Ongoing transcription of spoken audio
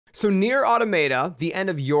So NieR Automata, the end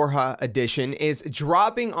of YorHa edition, is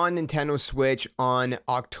dropping on Nintendo Switch on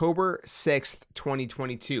October 6th,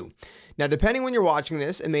 2022. Now, depending when you're watching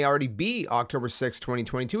this, it may already be October 6th,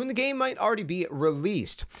 2022, and the game might already be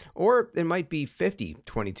released, or it might be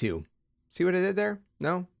 5022. See what I did there?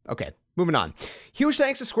 No? Okay. Moving on. Huge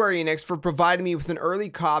thanks to Square Enix for providing me with an early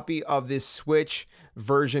copy of this Switch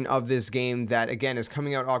version of this game that, again, is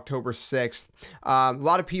coming out October 6th. A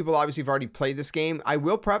lot of people obviously have already played this game. I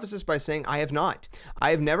will preface this by saying I have not. I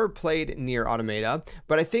have never played NieR Automata,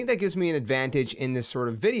 but I think that gives me an advantage in this sort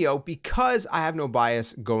of video because I have no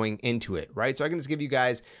bias going into it, right? So I can just give you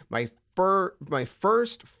guys my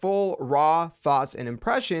first full raw thoughts and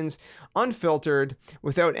impressions, unfiltered,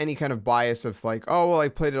 without any kind of bias of like, oh, well, I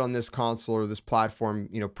played it on this console or this platform,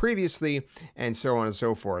 previously, and so on and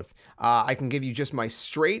so forth. I can give you just my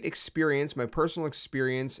straight experience, my personal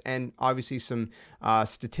experience, and obviously some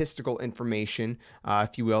statistical information,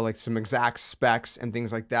 if you will, like some exact specs and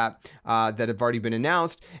things like that that have already been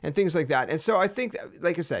announced and things like that. And so I think,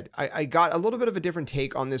 like I said, I got a little bit of a different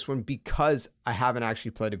take on this one because I haven't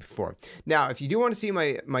actually played it before. Now, if you do want to see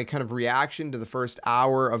my kind of reaction to the first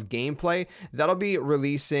hour of gameplay, that'll be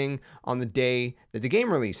releasing on the day that the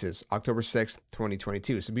game releases, October 6th,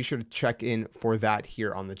 2022. So be sure to check in for that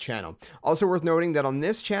here on the channel. Also worth noting that on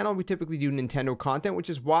this channel, we typically do Nintendo content, which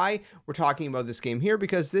is why we're talking about this game here,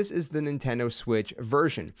 because this is the Nintendo Switch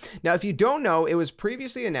version. Now, if you don't know, it was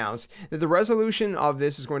previously announced that the resolution of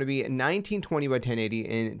this is going to be 1920 by 1080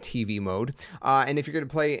 in TV mode. And if you're going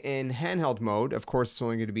to play in handheld mode, of course, it's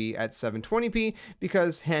only going to be at 720p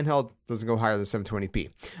because handheld doesn't go higher than 720p.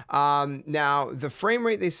 Now, the frame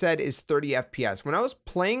rate they said is 30 FPS. When I was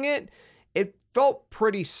playing it, it felt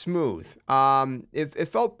pretty smooth. It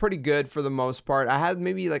felt pretty good for the most part. I had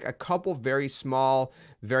maybe like a couple very small,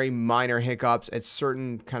 very minor hiccups at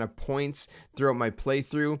certain kind of points throughout my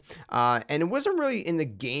playthrough. And it wasn't really in the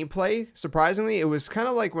gameplay, surprisingly. It was kind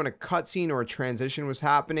of like when a cutscene or a transition was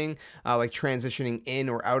happening, like transitioning in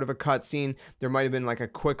or out of a cutscene, there might have been like a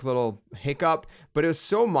quick little hiccup, but it was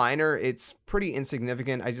so minor, it's pretty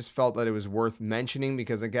insignificant. I just felt that it was worth mentioning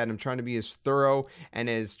because, again, I'm trying to be as thorough and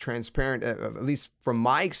as transparent, at least from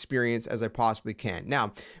my experience, as I possibly can.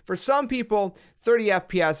 Now, for some people, 30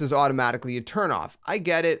 FPS is automatically a turnoff. I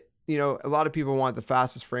get it. A lot of people want the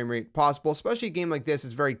fastest frame rate possible, especially a game like this.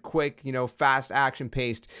 It's very quick, fast,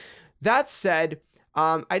 action-paced. That said,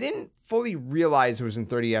 I didn't fully realize it was in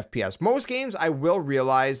 30 FPS. Most games, I will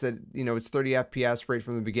realize that, it's 30 FPS right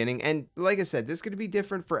from the beginning. And like I said, this is going to be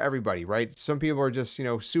different for everybody, right? Some people are just,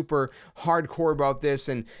 super hardcore about this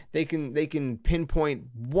and they can pinpoint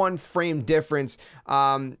one frame difference.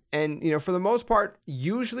 And, for the most part,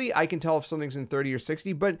 usually I can tell if something's in 30 or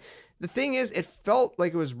 60, but the thing is, it felt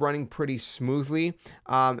like it was running pretty smoothly.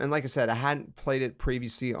 And like I said, I hadn't played it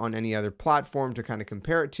previously on any other platform to kind of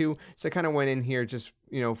compare it to. So I kind of went in here just,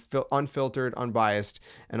 unfiltered, unbiased,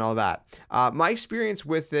 and all that. My experience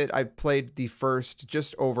with it, I played the first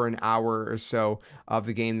just over an hour or so of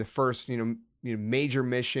the game. The first, major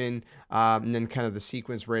mission, and then kind of the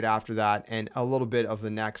sequence right after that, and a little bit of the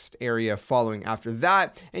next area following after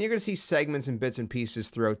that. And you're going to see segments and bits and pieces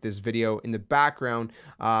throughout this video in the background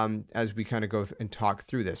as we kind of go and talk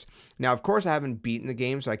through this. Now, of course, I haven't beaten the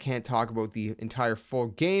game, so I can't talk about the entire full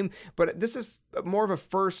game, but this is more of a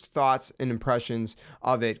first thoughts and impressions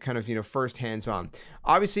of it, kind of, first hands-on.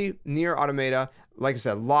 Obviously, NieR Automata, like I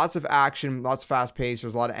said, lots of action, lots of fast pace.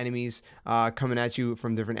 There's a lot of enemies coming at you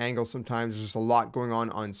from different angles. Sometimes there's just a lot going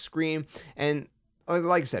on screen. And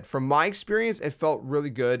like I said, from my experience, it felt really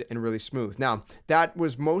good and really smooth. Now, that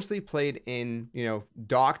was mostly played in,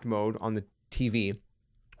 docked mode on the TV,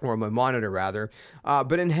 or my monitor rather.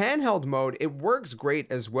 But in handheld mode, it works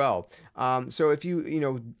great as well. So if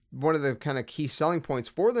one of the kind of key selling points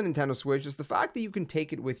for the Nintendo Switch is the fact that you can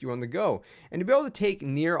take it with you on the go. And to be able to take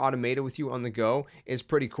NieR Automata with you on the go is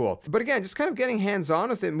pretty cool. But again, just kind of getting hands-on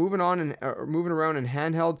with it, moving around in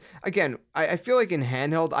handheld. Again, I feel like in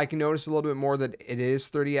handheld, I can notice a little bit more that it is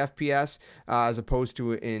 30 FPS as opposed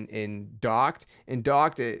to in docked. In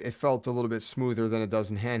docked, it felt a little bit smoother than it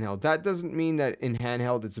does in handheld. That doesn't mean that in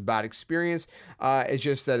handheld it's a bad experience. It's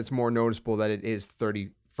just that it's more noticeable that it is 30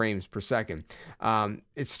 frames per second.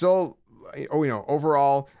 It's still,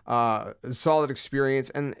 overall, a solid experience,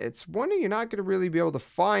 and it's one that you're not going to really be able to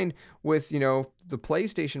find with, the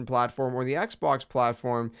PlayStation platform or the Xbox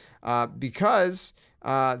platform because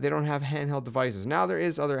they don't have handheld devices. Now, there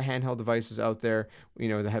is other handheld devices out there,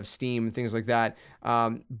 that have Steam and things like that.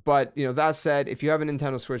 But, that said, if you have a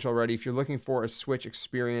Nintendo Switch already, if you're looking for a Switch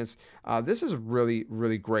experience, this is really,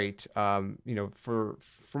 really great,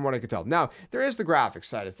 from what I could tell. Now, there is the graphics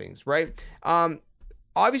side of things, right?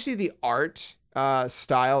 obviously the art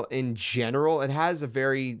style in general, it has a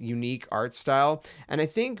very unique art style, and I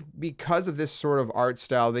think because of this sort of art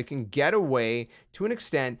style, they can get away to an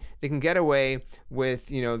extent. They can get away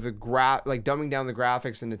with, you know, the like dumbing down the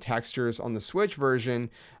graphics and the textures on the Switch version,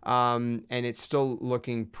 and it's still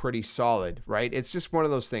looking pretty solid, right? It's just one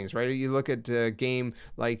of those things, right? You look at a game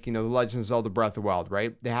like, you know, The Legend of Zelda Breath of the Wild,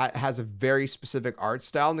 right? It has a very specific art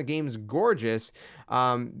style, and the game is gorgeous,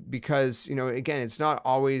 because, you know, again, it's not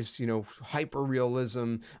always, you know, hyper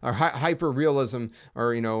realism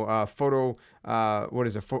or, you know, photo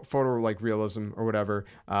like realism or whatever,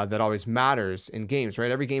 that always matters in games,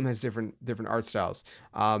 right? Every game has different art styles.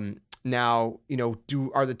 Now, you know,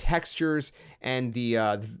 are the textures and the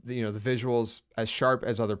you know, the visuals as sharp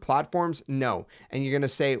as other platforms? No. And you're gonna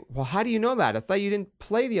say, well, how do you know that? I thought you didn't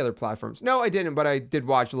play the other platforms. No, I didn't, but I did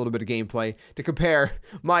watch a little bit of gameplay to compare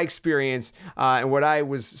my experience and what I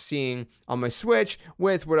was seeing on my Switch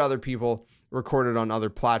with what other people recorded on other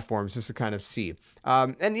platforms, just to kind of see.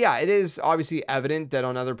 And yeah, it is obviously evident that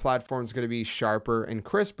on other platforms it's going to be sharper and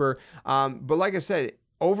crisper. But like I said,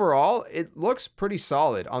 overall, it looks pretty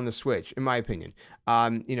solid on the Switch, in my opinion.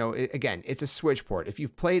 You know, again, it's a Switch port. If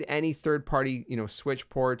you've played any third-party, you know, Switch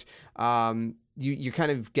port, you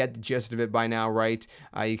kind of get the gist of it by now, right?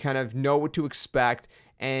 You kind of know what to expect,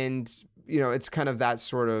 and you know, it's kind of that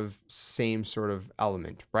same sort of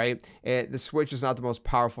element, right? The Switch is not the most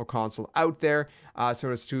powerful console out there,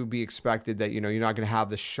 so it's to be expected that, you know, you're not going to have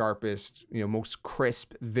the sharpest, you know, most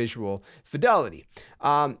crisp visual fidelity.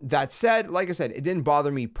 That said, like I said, it didn't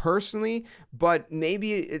bother me personally, but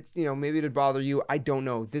maybe it's, you know, maybe it'd bother you. I don't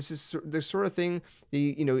know. This is the sort of thing that,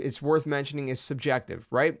 you know, it's worth mentioning is subjective,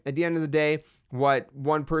 right? At the end of the day, what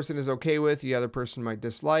one person is okay with, the other person might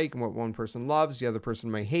dislike, and what one person loves, the other person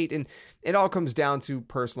might hate, and it all comes down to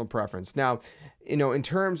personal preference. Now, you know, in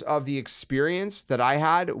terms of the experience that I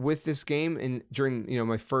had with this game and during, you know,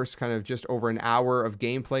 my first kind of just over an hour of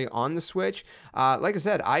gameplay on the Switch, like I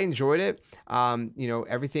said, I enjoyed it. You know,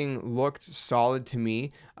 everything looked solid to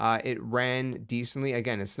me. It ran decently.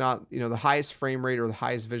 Again, it's not, you know, the highest frame rate or the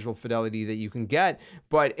highest visual fidelity that you can get,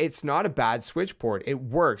 but it's not a bad Switch port. It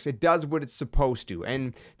works. It does what it's supposed to.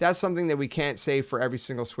 And that's something that we can't say for every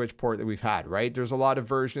single Switch port that we've had, right? There's a lot of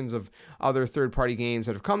versions of other third-party games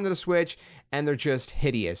that have come to the Switch, and they're just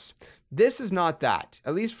hideous. This is not that.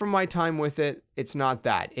 At least from my time with it, it's not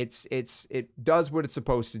that. It does what it's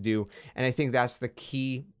supposed to do, and I think that's the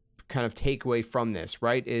key kind of takeaway from this,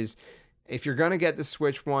 right? Is if you're going to get the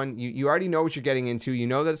Switch one, you already know what you're getting into. You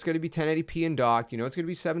know that it's going to be 1080p in dock. You know it's going to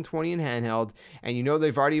be 720 in handheld. And you know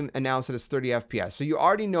they've already announced that it's 30 FPS. So you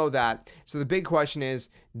already know that. So the big question is,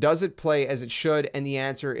 does it play as it should? And the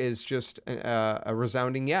answer is just a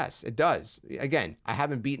resounding yes, it does. Again, I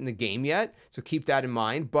haven't beaten the game yet, so keep that in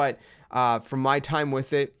mind. But from my time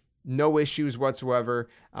with it, no issues whatsoever.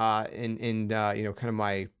 You know, kind of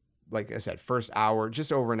my, like I said, first hour,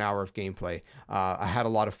 just over an hour of gameplay. I had a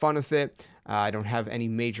lot of fun with it. I don't have any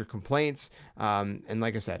major complaints. And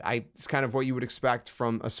like I said, it's kind of what you would expect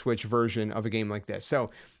from a Switch version of a game like this.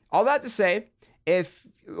 So all that to say,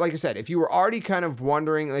 like I said, if you were already kind of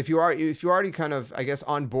wondering, if you already kind of, I guess,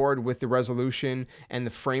 on board with the resolution and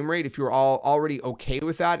the frame rate, if you were already okay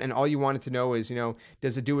with that, and all you wanted to know is, you know,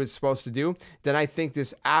 does it do what it's supposed to do, then I think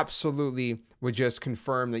this absolutely would just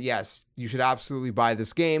confirm that, yes, you should absolutely buy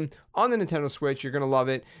this game on the Nintendo Switch. You're going to love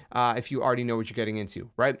it if you already know what you're getting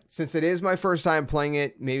into, right? Since it is my first time playing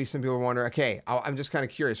it, maybe some people wonder, okay, I'm just kind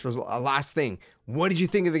of curious. For a last thing, what did you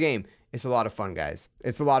think of the game? It's a lot of fun, guys.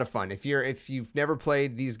 It's a lot of fun. If you've never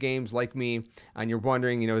played these games like me and you're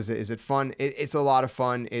wondering, you know, is it fun? It's a lot of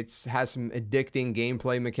fun. It has some addicting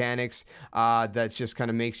gameplay mechanics that just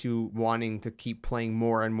kind of makes you wanting to keep playing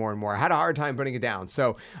more and more and more. I had a hard time putting it down.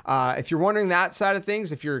 So if you're wondering that side of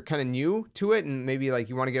things, if you're kind of new to it and maybe like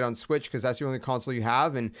you want to get on Switch because that's the only console you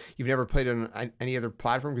have and you've never played it on any other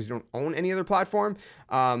platform because you don't own any other platform,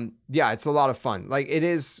 yeah, it's a lot of fun. Like it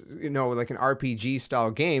is, you know, like an RPG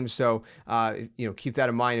style game. So you know, keep that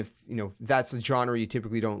in mind. If you know that's a genre you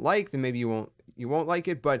typically don't like, then maybe you won't like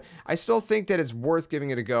it. But I still think that it's worth giving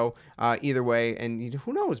it a go either way. And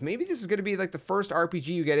who knows, maybe this is going to be like the first RPG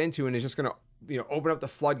you get into, and it's just going to, you know, open up the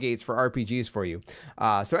floodgates for RPGs for you.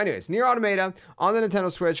 So anyways, NieR Automata on the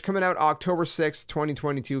Nintendo Switch, coming out October 6th,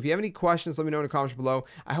 2022. If you have any questions, let me know in the comments below.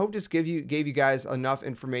 I hope this gave you guys enough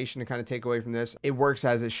information to kind of take away from this. It works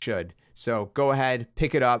as it should. So go ahead,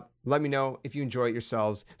 pick it up. Let me know if you enjoy it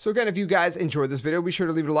yourselves. So again, if you guys enjoyed this video, be sure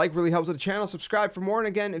to leave it a like. Really helps with the channel. Subscribe for more. And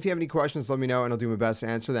again, if you have any questions, let me know and I'll do my best to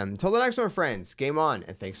answer them. Until the next one, friends, game on,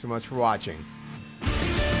 and thanks so much for watching.